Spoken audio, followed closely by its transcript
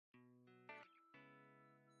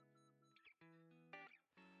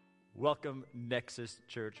Welcome, Nexus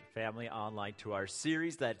Church family online, to our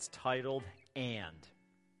series that's titled And.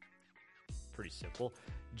 Pretty simple,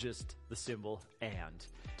 just the symbol and.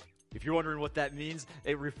 If you're wondering what that means,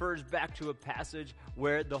 it refers back to a passage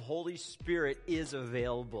where the Holy Spirit is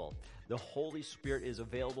available. The Holy Spirit is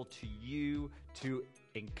available to you to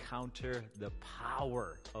encounter the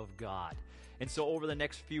power of God. And so over the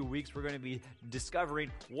next few weeks, we're going to be discovering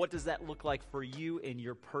what does that look like for you in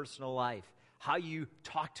your personal life, how you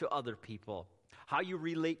talk to other people, how you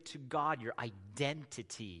relate to God, your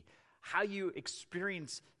identity, how you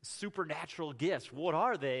experience supernatural gifts. What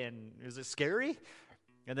are they, and is it scary?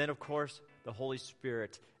 And then, of course, the Holy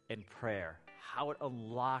Spirit and prayer, how it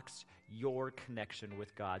unlocks your connection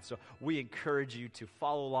with God. So we encourage you to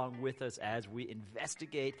follow along with us as we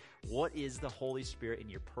investigate what is the Holy Spirit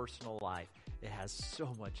in your personal life. It has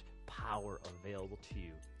so much power available to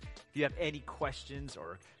you. If you have any questions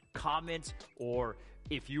or comments, or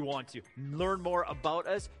if you want to learn more about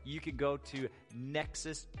us, you can go to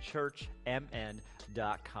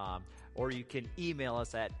nexuschurchmn.com, or you can email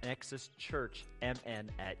us at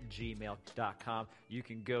nexuschurchmn@gmail.com. You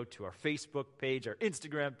can go to our Facebook page, our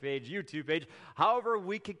Instagram page, YouTube page, however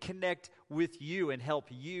we can connect with you and help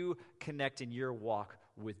you connect in your walk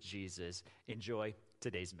with Jesus. Enjoy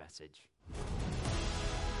today's message.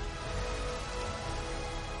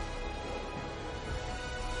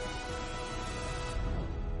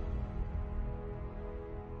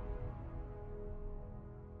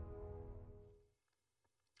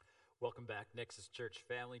 Welcome back, Nexus Church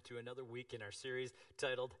family, to another week in our series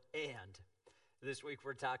titled And. This week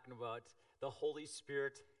we're talking about the Holy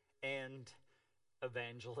Spirit and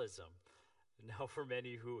evangelism. Now, for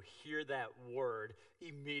many who hear that word,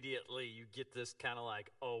 immediately you get this kind of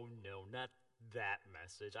like, oh no, not that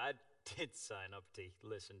message. I didn't sign up to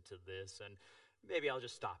listen to this, and maybe I'll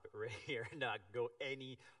just stop it right here and not go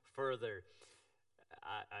any further.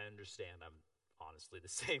 I understand. I'm honestly the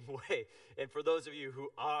same way. And for those of you who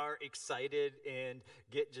are excited and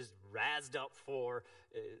get just razzed up for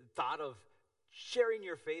thought of sharing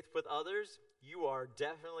your faith with others, you are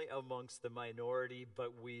definitely amongst the minority,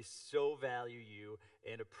 but we so value you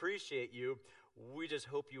and appreciate you. We just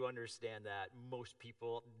hope you understand that most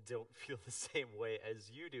people don't feel the same way as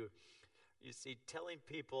you do. You see, telling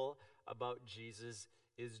people about Jesus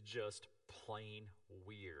is just plain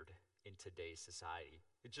weird in today's society.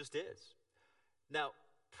 It just is. Now,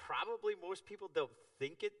 probably most people don't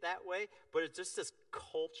think it that way, but it's just this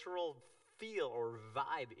cultural feel or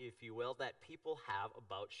vibe, if you will, that people have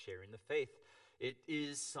about sharing the faith. It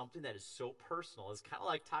is something that is so personal. It's kind of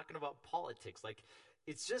like talking about politics. Like,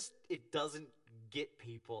 it doesn't get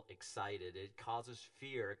people excited. It causes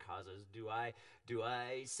fear. It causes, do I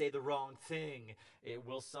say the wrong thing?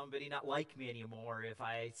 Will somebody not like me anymore if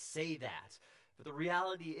I say that? But the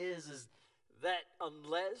reality is that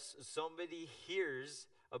unless somebody hears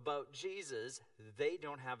about Jesus, they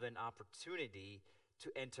don't have an opportunity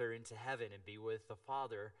to enter into heaven and be with the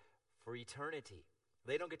Father for eternity.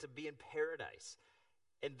 They don't get to be in paradise.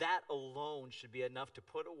 And that alone should be enough to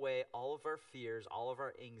put away all of our fears, all of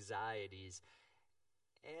our anxieties.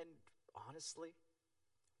 And honestly,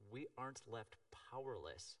 we aren't left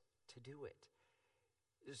powerless to do it.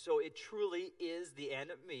 So it truly is the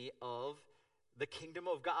enemy of the kingdom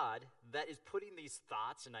of God that is putting these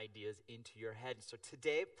thoughts and ideas into your head. So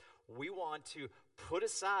today, we want to put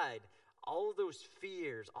aside all of those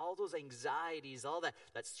fears, all those anxieties, all that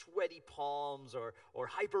sweaty palms or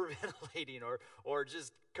hyperventilating or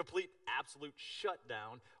just complete absolute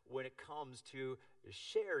shutdown when it comes to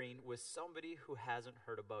sharing with somebody who hasn't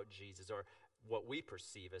heard about Jesus, or what we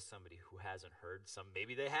perceive as somebody who hasn't heard. Some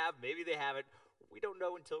maybe they have, maybe they haven't. We don't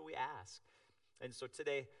know until we ask. And so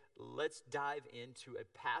today, let's dive into a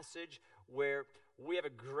passage where we have a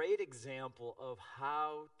great example of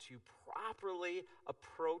how to properly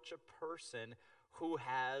approach a person who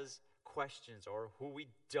has questions, or who we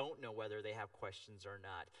don't know whether they have questions or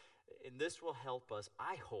not. And this will help us,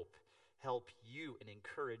 I hope, help you and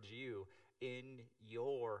encourage you in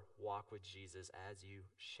your walk with Jesus as you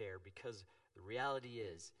share. Because the reality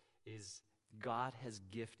is God has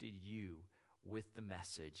gifted you with the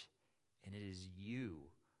message, and it is you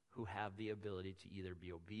who have the ability to either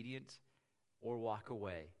be obedient or walk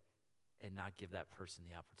away and not give that person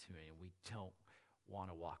the opportunity. And we don't want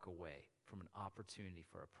to walk away from an opportunity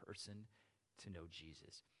for a person to know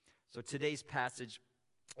Jesus. So today's passage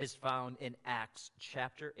is found in Acts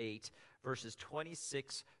chapter 8, verses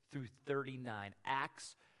 26 through 39.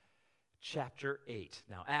 Acts chapter 8.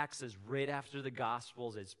 Now, Acts is right after the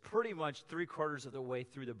Gospels. It's pretty much 3/4 of the way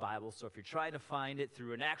through the Bible. So if you're trying to find it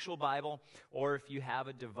through an actual Bible, or if you have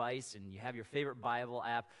a device and you have your favorite Bible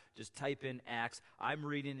app, just type in Acts. I'm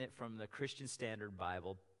reading it from the Christian Standard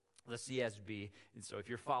Bible, the CSB. And so if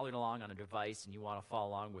you're following along on a device and you want to follow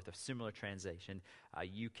along with a similar translation,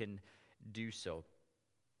 you can do so.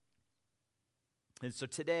 And so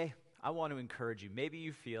today, I want to encourage you. Maybe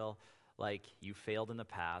you feel like you failed in the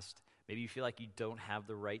past. Maybe you feel like you don't have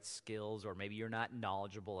the right skills, or maybe you're not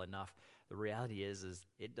knowledgeable enough. The reality is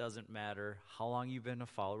it doesn't matter how long you've been a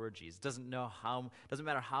follower of Jesus. It doesn't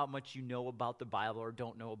matter how much you know about the Bible or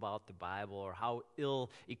don't know about the Bible, or how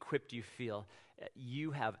ill-equipped you feel.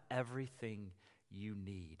 You have everything you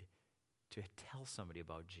need to tell somebody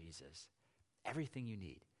about Jesus. Everything you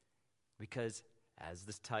need. Because, as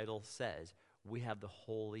this title says, we have the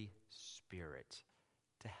Holy Spirit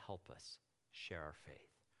to help us share our faith.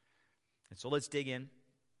 And so let's dig in.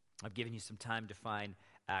 I've given you some time to find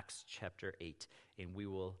Acts chapter 8, and we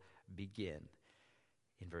will begin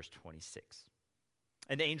in verse 26.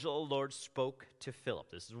 An angel of the Lord spoke to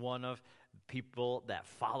Philip. This is one of the people that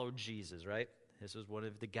followed Jesus, right? This was one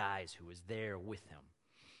of the guys who was there with him.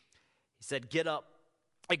 He said, "Get up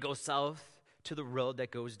and go south to the road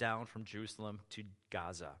that goes down from Jerusalem to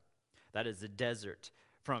Gaza. That is the desert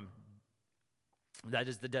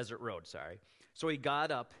road, sorry." So he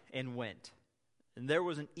got up and went. And there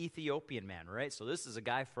was an Ethiopian man, right? So this is a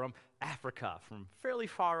guy from Africa, from fairly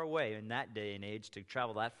far away in that day and age. To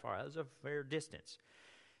travel that far, that was a fair distance.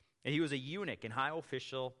 And he was a eunuch and high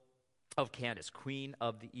official of Candace, queen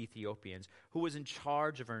of the Ethiopians, who was in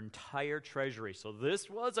charge of her entire treasury. So this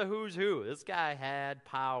was a who's who. This guy had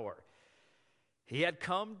power. He had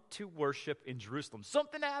come to worship in Jerusalem.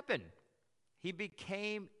 Something happened. He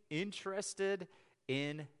became interested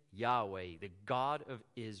in Yahweh, the God of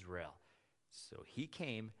Israel. So he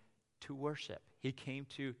came to worship. He came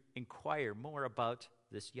to inquire more about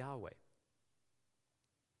this Yahweh.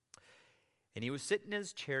 And he was sitting in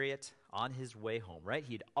his chariot on his way home, right?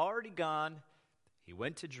 He'd already gone. He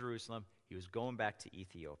went to Jerusalem. He was going back to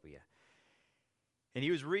Ethiopia. And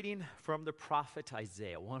he was reading from the prophet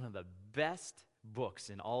Isaiah, one of the best books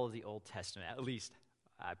in all of the Old Testament. At least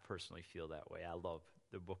I personally feel that way. I love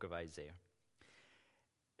the book of Isaiah.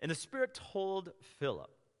 And the Spirit told Philip,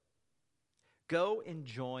 "Go and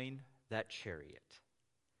join that chariot."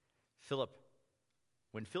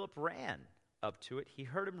 When Philip ran up to it, he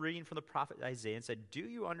heard him reading from the prophet Isaiah and said, "Do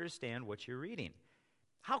you understand what you're reading?"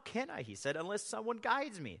 "How can I," he said, "unless someone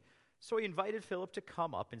guides me?" So he invited Philip to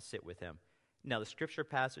come up and sit with him. Now the scripture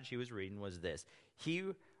passage he was reading was this: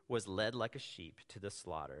 "He was led like a sheep to the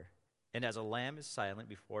slaughter, and as a lamb is silent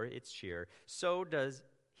before its shearer, so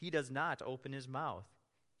he does not open his mouth.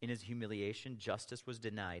 In his humiliation, justice was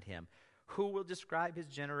denied him. Who will describe his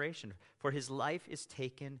generation? For his life is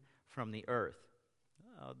taken from the earth."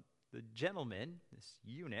 The gentleman, this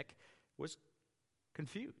eunuch, was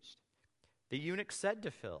confused. The eunuch said to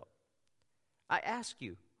Philip, "I ask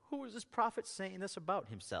you, who is this prophet saying this about,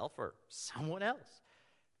 himself or someone else?"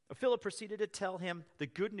 Philip proceeded to tell him the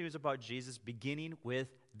good news about Jesus, beginning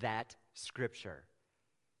with that scripture.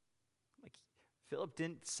 Philip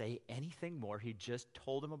didn't say anything more. He just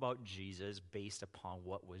told him about Jesus based upon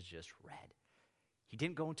what was just read. He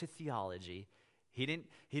didn't go into theology. He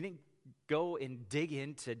didn't go and dig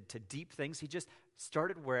into deep things. He just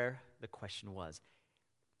started where the question was.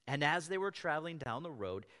 And as they were traveling down the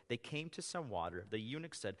road, they came to some water. The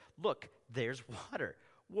eunuch said, "Look, there's water.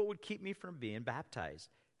 What would keep me from being baptized?"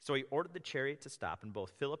 So he ordered the chariot to stop, and both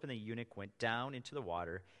Philip and the eunuch went down into the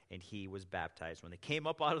water, and he was baptized. When they came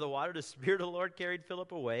up out of the water, the Spirit of the Lord carried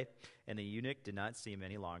Philip away, and the eunuch did not see him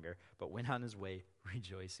any longer, but went on his way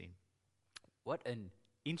rejoicing. What an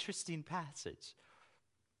interesting passage,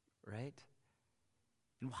 right?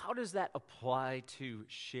 And how does that apply to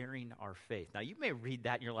sharing our faith? Now, you may read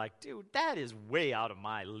that and you're like, "Dude, that is way out of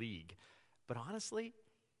my league." But honestly,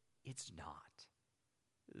 it's not.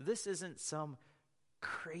 This isn't some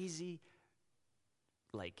crazy,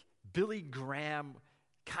 like Billy Graham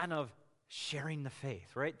kind of sharing the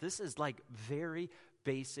faith, right? This is like very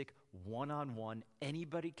basic, one-on-one.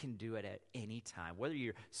 Anybody can do it at any time. Whether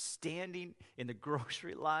you're standing in the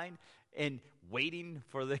grocery line and waiting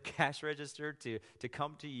for the cash register to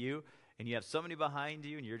come to you, and you have somebody behind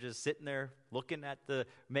you and you're just sitting there looking at the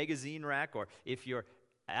magazine rack, or if you're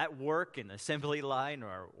at work in the assembly line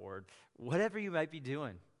or whatever you might be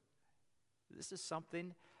doing. This is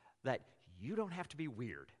something that you don't have to be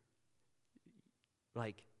weird.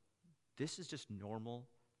 Like, this is just normal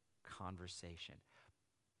conversation.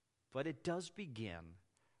 But it does begin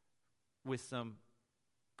with some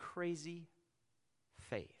crazy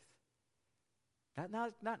faith.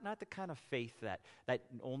 Not the kind of faith that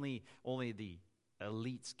only the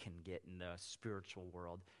elites can get in the spiritual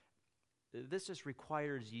world. This just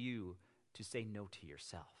requires you to say no to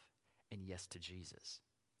yourself and yes to Jesus.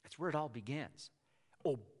 That's where it all begins.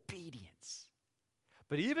 Obedience.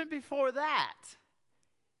 But even before that,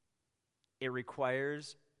 it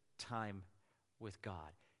requires time with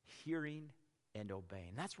God, hearing and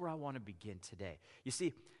obeying. That's where I want to begin today. You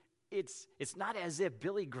see, it's not as if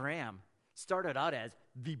Billy Graham started out as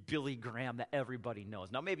the Billy Graham that everybody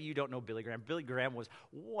knows. Now, maybe you don't know Billy Graham. Billy Graham was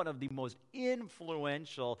one of the most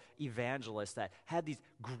influential evangelists that had these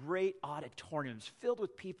great auditoriums filled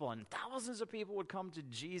with people, and thousands of people would come to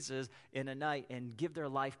Jesus in a night and give their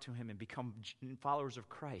life to him and become followers of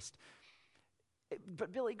Christ.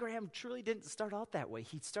 But Billy Graham truly didn't start out that way.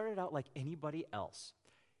 He started out like anybody else.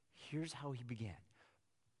 Here's how he began: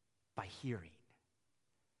 by hearing.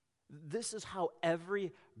 This is how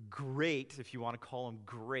every great, if you want to call him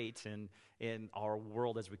great in our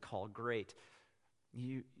world as we call great,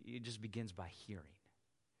 it just begins by hearing.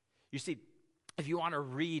 You see, if you want to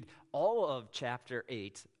read all of chapter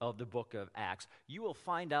 8 of the book of Acts, you will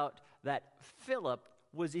find out that Philip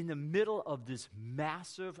was in the middle of this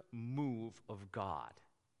massive move of God.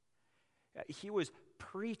 He was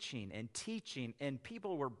preaching and teaching, and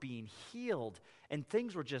people were being healed, and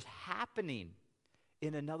things were just happening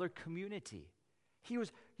in another community. He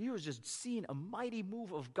was just seeing a mighty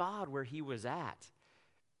move of God where he was at.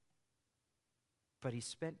 But he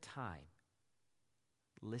spent time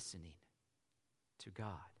listening to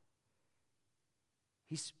God.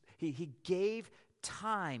 He gave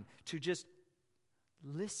time to just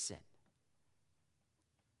listen.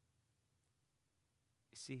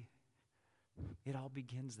 You see, it all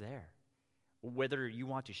begins there. Whether you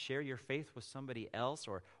want to share your faith with somebody else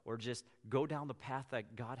or just go down the path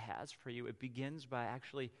that God has for you, it begins by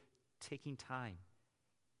actually taking time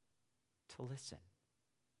to listen.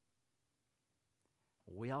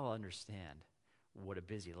 We all understand what a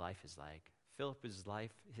busy life is like. Philip's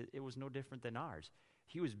life, it was no different than ours.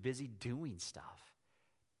 He was busy doing stuff,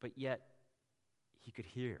 but yet he could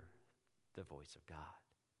hear the voice of God.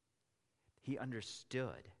 He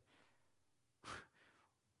understood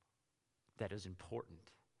that is important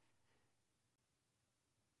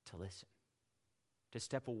to listen, to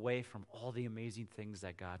step away from all the amazing things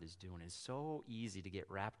that God is doing. It's so easy to get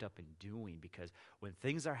wrapped up in doing, because when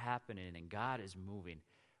things are happening and God is moving,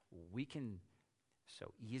 we can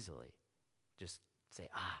so easily just say,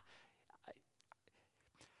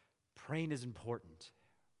 praying is important,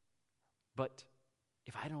 but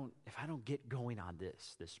if I don't get going on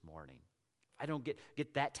this morning, if I don't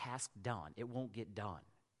get that task done, it won't get done.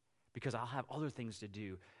 Because I'll have other things to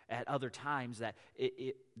do at other times that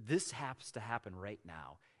this happens to happen right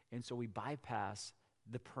now. And so we bypass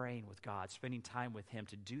the praying with God, spending time with him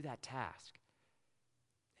to do that task.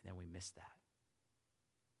 And then we miss that.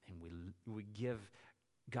 And we give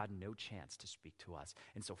God no chance to speak to us.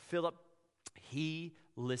 And so Philip, he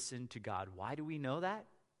listened to God. Why do we know that?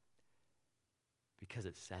 Because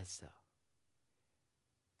it says so.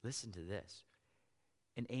 Listen to this.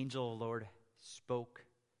 An angel of the Lord spoke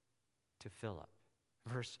to Philip.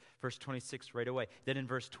 Verse 26 right away. Then in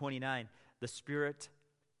verse 29, the Spirit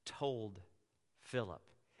told Philip.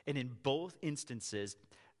 And in both instances,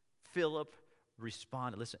 Philip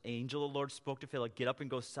responded. Listen, angel of the Lord spoke to Philip, get up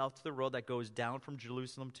and go south to the road that goes down from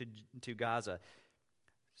Jerusalem to Gaza.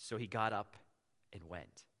 So he got up and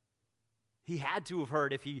went. He had to have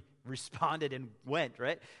heard if he responded and went,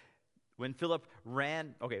 right? When Philip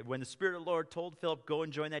ran, when the Spirit of the Lord told Philip, go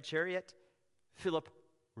and join that chariot, Philip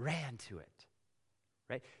ran to it,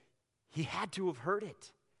 right? He had to have heard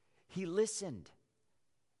it. He listened.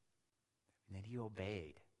 And then he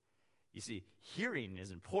obeyed. You see, hearing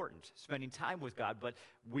is important, spending time with God, but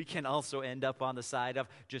we can also end up on the side of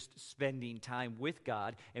just spending time with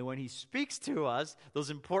God. And when he speaks to us, those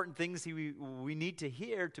important things we need to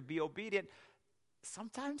hear to be obedient,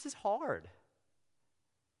 sometimes it's hard.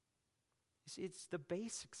 You see, it's the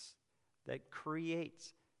basics that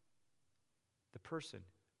create the person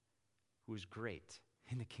who is great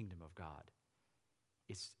in the kingdom of God.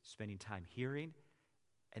 It's spending time hearing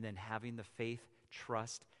and then having the faith,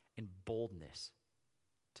 trust, and boldness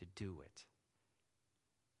to do it.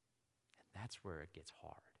 And that's where it gets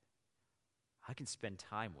hard. I can spend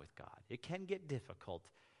time with God. It can get difficult,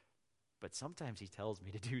 but sometimes he tells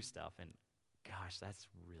me to do stuff, and gosh, that's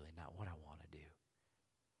really not what I want to do.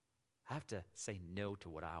 I have to say no to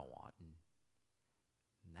what I want,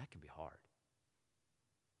 and that can be hard.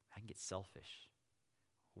 I can get selfish,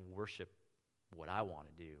 worship what I want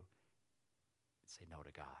to do say no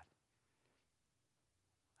to God.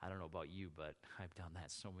 I don't know about you, but I've done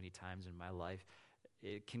that so many times in my life.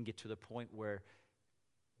 It can get to the point where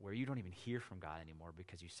you don't even hear from God anymore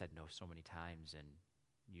because you said no so many times and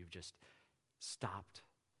you've just stopped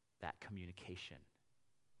that communication.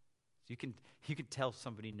 So you can tell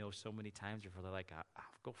somebody no so many times before they're like, I'll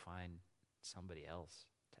go find somebody else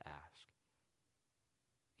to ask.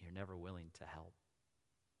 You're never willing to help.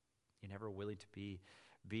 You're never willing to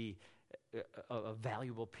be a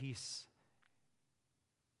valuable piece.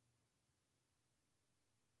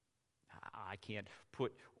 I can't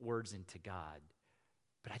put words into God,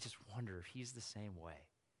 but I just wonder if he's the same way.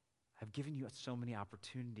 I've given you so many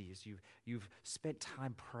opportunities. You've spent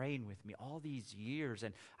time praying with me all these years,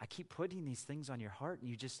 and I keep putting these things on your heart, and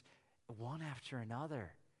you just, one after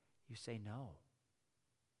another, you say no.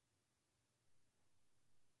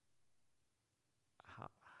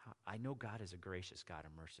 I know God is a gracious God,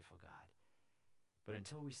 a merciful God, but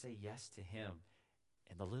until we say yes to him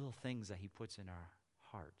and the little things that he puts in our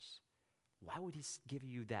hearts, why would he give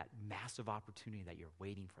you that massive opportunity that you're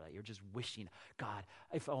waiting for, that you're just wishing, God,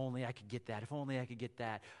 if only I could get that, if only I could get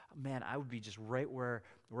that. Man, I would be just right where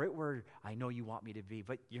I know you want me to be,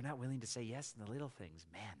 but you're not willing to say yes in the little things.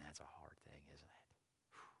 Man, that's a hard thing, isn't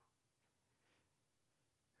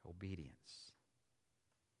it? Obedience.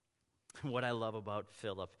 What I love about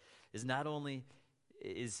Philip is not only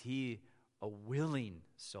is he a willing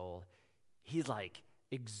soul, he's like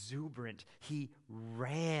exuberant. He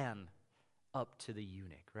ran up to the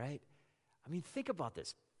eunuch, right? I mean, think about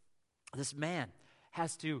this. This man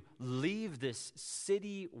has to leave this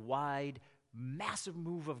city-wide massive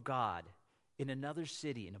move of God in another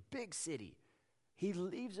city, in a big city. He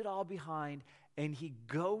leaves it all behind, and he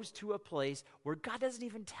goes to a place where God doesn't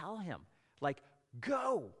even tell him, like,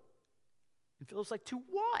 go. And Philip's like, to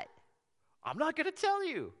what? I'm not going to tell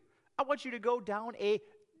you. I want you to go down a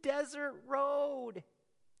desert road.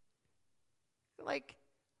 Like,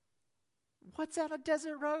 what's on a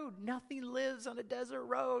desert road? Nothing lives on a desert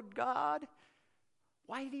road, God.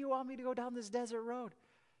 Why do you want me to go down this desert road?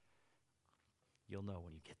 You'll know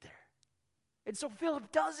when you get there. And so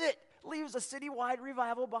Philip does it, leaves a citywide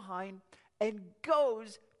revival behind, and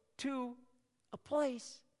goes to a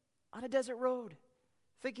place on a desert road,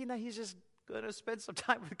 thinking that he's just going to spend some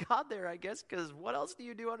time with God there, I guess, because what else do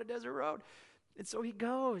you do on a desert road? And so he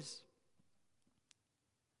goes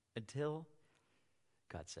until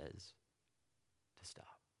God says to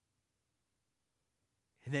stop.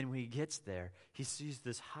 And then when he gets there, he sees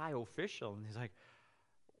this high official, and he's like,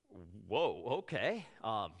 whoa, okay.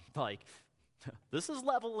 This is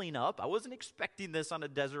leveling up. I wasn't expecting this on a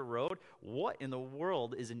desert road. What in the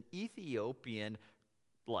world is an Ethiopian,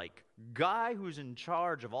 guy who's in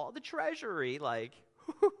charge of all the treasury?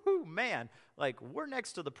 Man, we're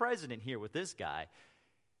next to the president here with this guy.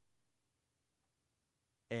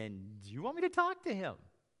 And you want me to talk to him?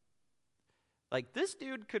 This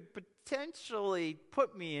dude could potentially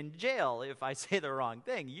put me in jail if I say the wrong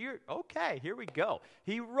thing. Okay, here we go.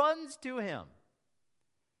 He runs to him.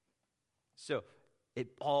 So it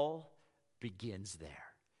all begins there.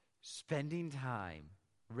 Spending time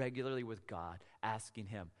regularly with God, asking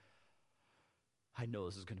him, I know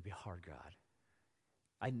this is going to be hard, God.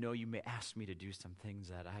 I know you may ask me to do some things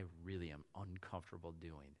that I really am uncomfortable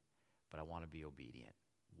doing, but I want to be obedient.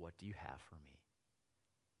 What do you have for me?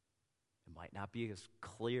 It might not be as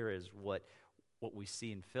clear as what we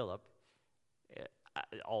see in Philip,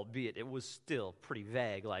 albeit it was still pretty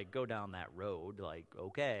vague, go down that road,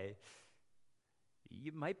 okay.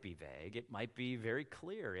 It might be vague. It might be very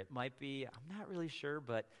clear. It might be, I'm not really sure,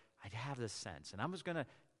 but I'd have this sense. And I'm just going to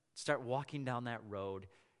start walking down that road,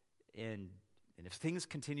 and if things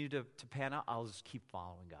continue to pan out, I'll just keep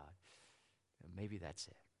following God. And maybe that's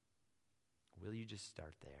it. Will you just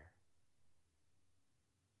start there?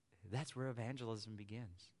 That's where evangelism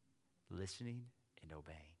begins, listening and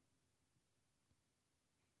obeying.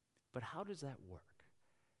 But how does that work?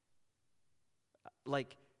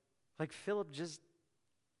 Like Philip just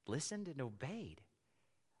listened and obeyed.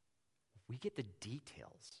 We get the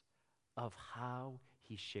details of how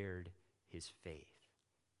he shared his faith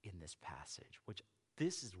in this passage, which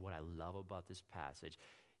this is what I love about this passage.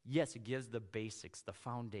 Yes, it gives the basics, the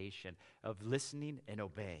foundation of listening and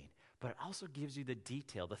obeying, but it also gives you the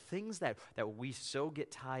detail, the things that we so get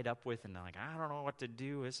tied up with and I don't know what to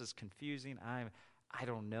do, this is confusing, I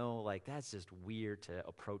don't know, that's just weird to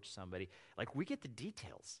approach somebody. We get the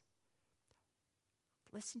details.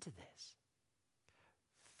 Listen to this.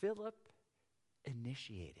 Philip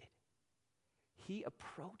initiated. He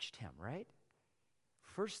approached him, right?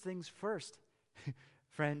 First things first.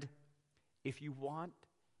 Friend, if you want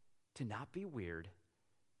to not be weird,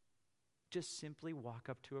 just simply walk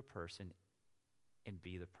up to a person and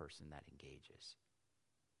be the person that engages.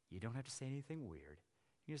 You don't have to say anything weird.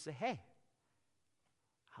 You just say, hey,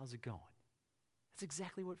 how's it going? That's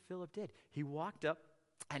exactly what Philip did. He walked up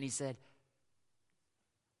and he said,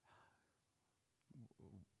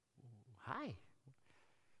 hi,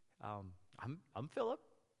 I'm Philip.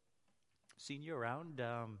 Seen you around.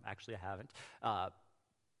 Actually, I haven't.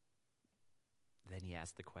 Then he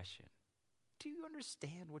asked the question, do you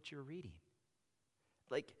understand what you're reading?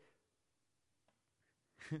 Like,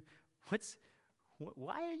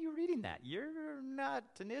 why are you reading that? You're not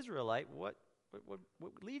an Israelite. What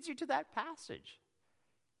leads you to that passage?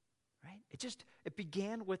 Right? It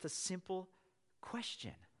began with a simple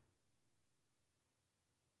question.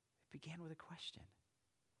 It began with a question.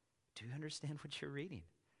 Do you understand what you're reading?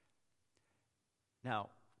 Now,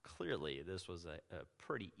 clearly, this was a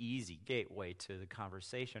pretty easy gateway to the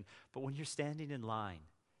conversation, but when you're standing in line,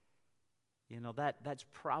 that's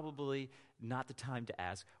probably not the time to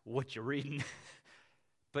ask what you're reading,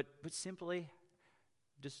 but simply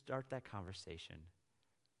just start that conversation.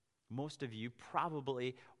 Most of you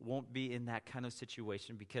probably won't be in that kind of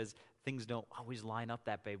situation because things don't always line up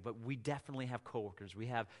that way, but we definitely have coworkers, we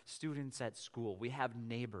have students at school, we have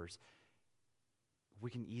neighbors. We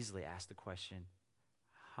can easily ask the question,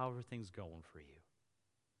 how are things going for you?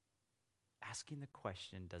 Asking the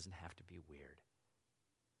question doesn't have to be weird.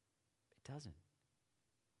 It doesn't.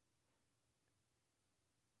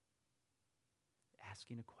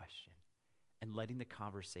 Asking a question and letting the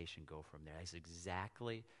conversation go from there. That's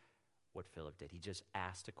exactly what Philip did. He just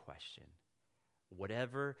asked a question.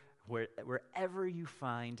 Wherever you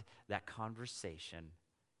find that conversation,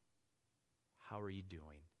 how are you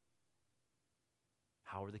doing?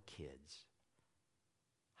 How are the kids?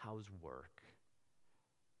 How's work?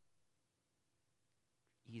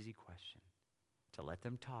 Easy question. To let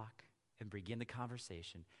them talk and begin the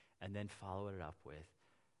conversation and then follow it up with,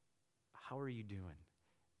 how are you doing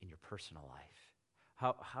in your personal life?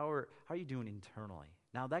 How are you doing internally?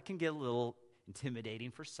 Now, that can get a little intimidating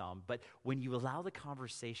for some, but when you allow the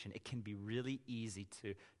conversation, it can be really easy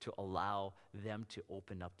to allow them to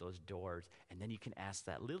open up those doors, and then you can ask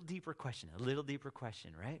that little deeper question,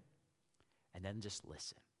 right? And then just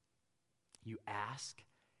listen. You ask,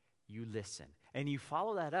 you listen, and you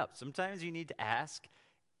follow that up. Sometimes you need to ask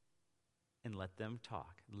and let them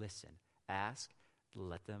talk. Listen. Ask,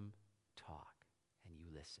 let them talk, and you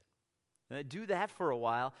listen. Do that for a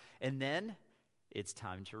while, and then it's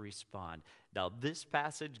time to respond. Now, this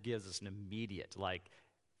passage gives us an immediate,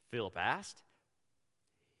 Philip asked,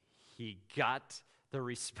 he got the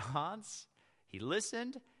response, he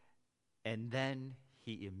listened, and then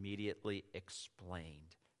he immediately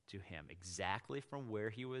explained to him exactly from where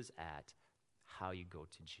he was at how you go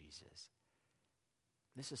to Jesus.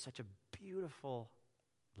 This is such a beautiful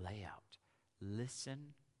layout.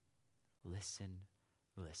 Listen, listen,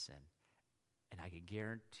 listen. And I can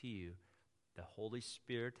guarantee you the Holy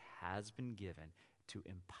Spirit has been given to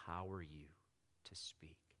empower you to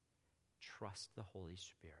speak. Trust the Holy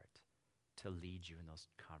Spirit to lead you in those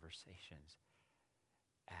conversations.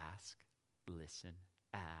 Ask, listen,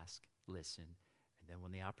 and then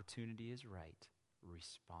when the opportunity is right,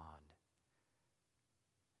 respond.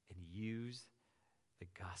 And use the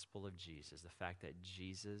gospel of Jesus, the fact that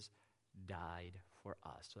Jesus died for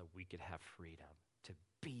us so that we could have freedom, to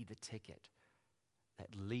be the ticket that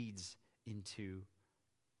leads into,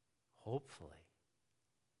 hopefully,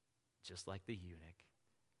 just like the eunuch,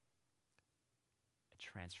 a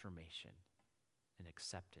transformation, an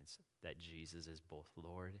acceptance that Jesus is both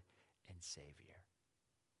Lord and Savior.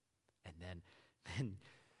 And then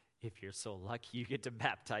if you're so lucky, you get to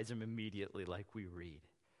baptize him immediately like we read,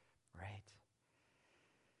 right?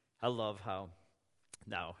 I love how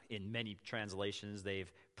now in many translations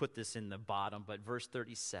they've put this in the bottom, but verse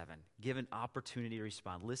 37, give an opportunity to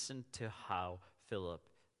respond. Listen to how Philip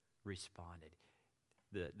responded.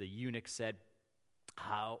 The eunuch said,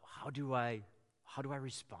 how do I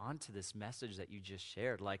respond to this message that you just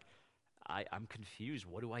shared? I'm confused.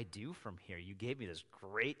 What do I do from here? You gave me this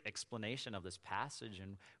great explanation of this passage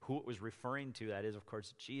and who it was referring to. That is, of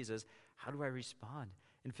course, Jesus. How do I respond?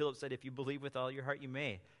 And Philip said, if you believe with all your heart, you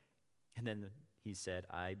may. And then he said,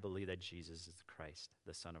 I believe that Jesus is the Christ,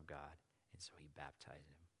 the Son of God. And so he baptized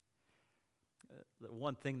him. The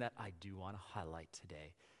one thing that I do want to highlight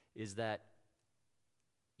today is that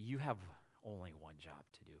you have only one job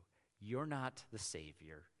to do. You're not the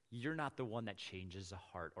Savior. You're not the one that changes a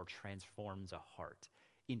heart or transforms a heart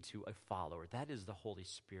into a follower. That is the Holy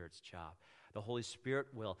Spirit's job. The Holy Spirit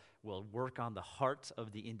will work on the heart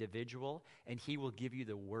of the individual, and he will give you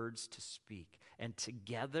the words to speak. And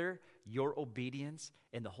together, your obedience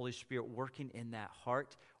and the Holy Spirit working in that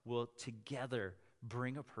heart will together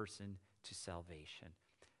bring a person to salvation.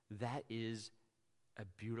 That is a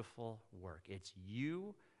beautiful work. It's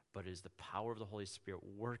you, but it is the power of the Holy Spirit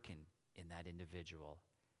working in that individual.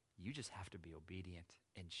 You just have to be obedient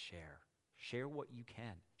and share. Share what you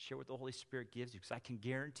can. Share what the Holy Spirit gives you. Because I can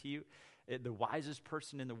guarantee you, the wisest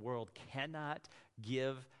person in the world cannot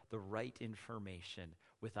give the right information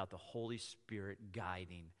without the Holy Spirit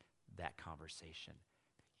guiding that conversation.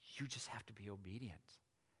 You just have to be obedient.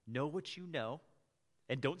 Know what you know,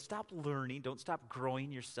 and don't stop learning. Don't stop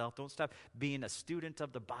growing yourself. Don't stop being a student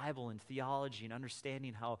of the Bible and theology and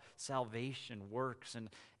understanding how salvation works. And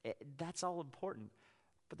that's all important.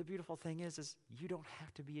 But the beautiful thing is you don't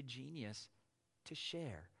have to be a genius to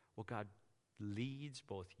share what God leads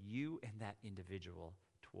both you and that individual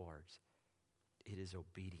towards. It is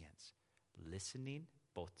obedience, listening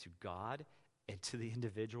both to God and to the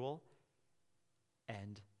individual,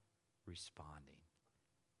 and responding.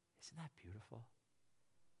 Isn't that beautiful?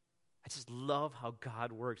 I just love how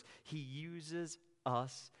God works. He uses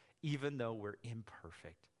us even though we're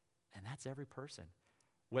imperfect. And that's every person.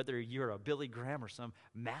 Whether you're a Billy Graham or some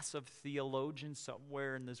massive theologian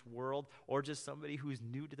somewhere in this world, or just somebody who's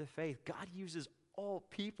new to the faith, God uses all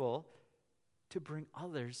people to bring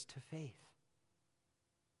others to faith.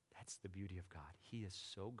 That's the beauty of God. He is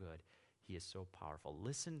so good. He is so powerful.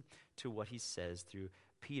 Listen to what he says through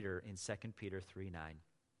Peter in 2 Peter 3:9.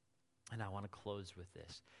 And I want to close with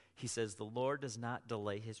this. He says, "The Lord does not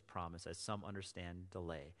delay his promise, as some understand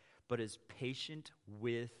delay, but is patient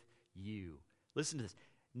with you." Listen to this.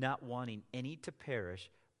 "Not wanting any to perish,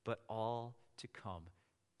 but all to come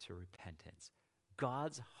to repentance."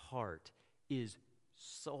 God's heart is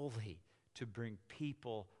solely to bring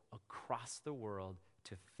people across the world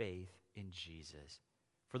to faith in Jesus,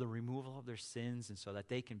 for the removal of their sins, and so that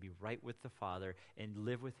they can be right with the Father and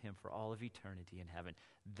live with him for all of eternity in heaven.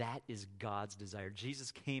 That is God's desire. Jesus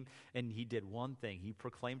came and he did one thing. He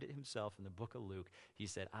proclaimed it himself in the book of Luke. He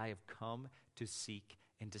said, "I have come to seek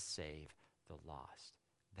and to save the lost."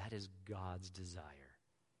 That is God's desire.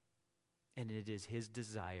 And it is his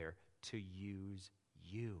desire to use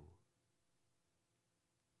you.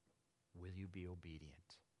 Will you be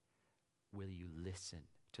obedient? Will you listen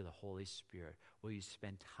to the Holy Spirit? Will you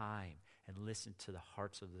spend time and listen to the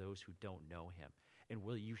hearts of those who don't know him? And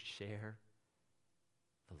will you share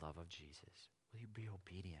the love of Jesus? Will you be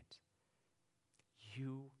obedient?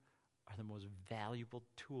 You are the most valuable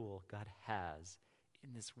tool God has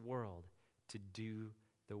in this world to do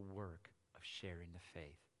the work of sharing the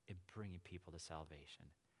faith and bringing people to salvation.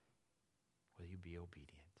 Will you be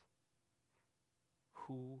obedient?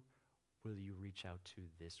 Who will you reach out to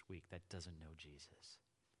this week that doesn't know Jesus?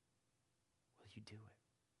 Will you do it?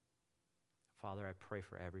 Father, I pray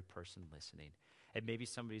for every person listening. And maybe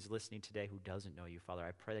somebody's listening today who doesn't know you, Father.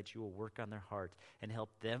 I pray that you will work on their heart and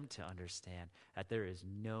help them to understand that there is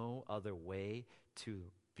no other way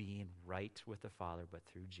to being right with the Father but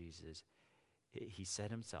through Jesus. He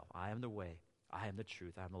said himself, "I am the way, I am the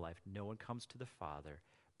truth, I am the life. No one comes to the Father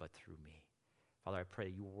but through me." Father, I pray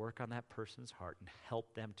that you work on that person's heart and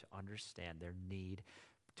help them to understand their need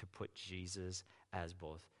to put Jesus as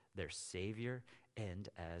both their Savior and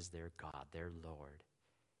as their God, their Lord.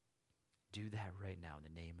 Do that right now in the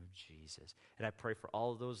name of Jesus. And I pray for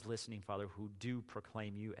all of those listening, Father, who do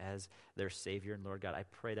proclaim you as their Savior and Lord God. I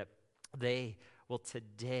pray that they will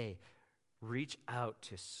today reach out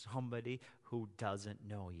to somebody who doesn't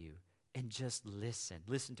know you. And just listen.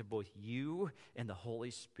 Listen to both you and the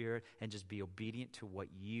Holy Spirit, and just be obedient to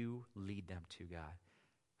what you lead them to, God.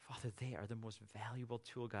 Father, they are the most valuable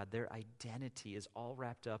tool, God. Their identity is all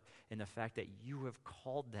wrapped up in the fact that you have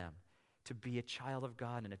called them to be a child of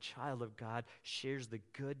God, and a child of God shares the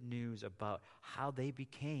good news about how they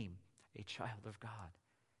became a child of God,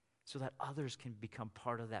 so that others can become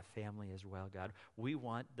part of that family as well, God. We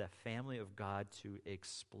want the family of God to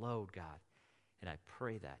explode, God. And I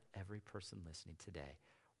pray that every person listening today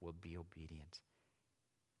will be obedient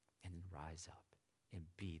and rise up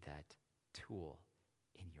and be that tool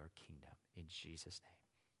in your kingdom. In Jesus'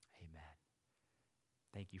 name, amen.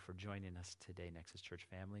 Thank you for joining us today, Nexus Church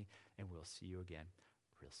family, and we'll see you again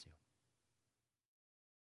real soon.